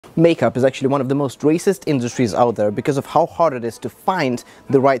Makeup is actually one of the most racist industries out there because of how hard it is to find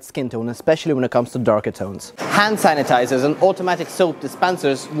the right skin tone, especially when it comes to darker tones. Hand sanitizers and automatic soap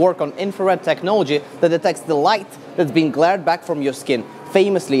dispensers work on infrared technology that detects the light that's being glared back from your skin.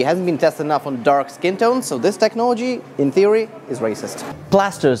 Famously, it hasn't been tested enough on dark skin tones, so this technology, in theory, is racist.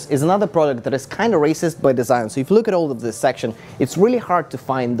 Plasters is another product that is kind of racist by design. So if you look at all of this section, it's really hard to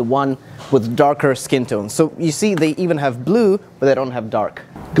find the one with darker skin tones. So you see they even have blue, but they don't have dark.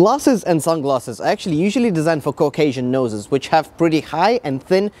 Glasses and sunglasses are actually usually designed for Caucasian noses, which have pretty high and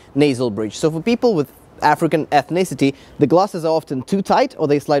thin nasal bridge. So for people with African ethnicity, the glasses are often too tight or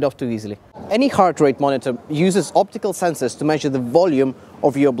they slide off too easily. Any heart rate monitor uses optical sensors to measure the volume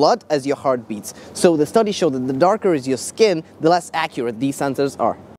of your blood as your heart beats. So the study showed that the darker is your skin, the less accurate these sensors are.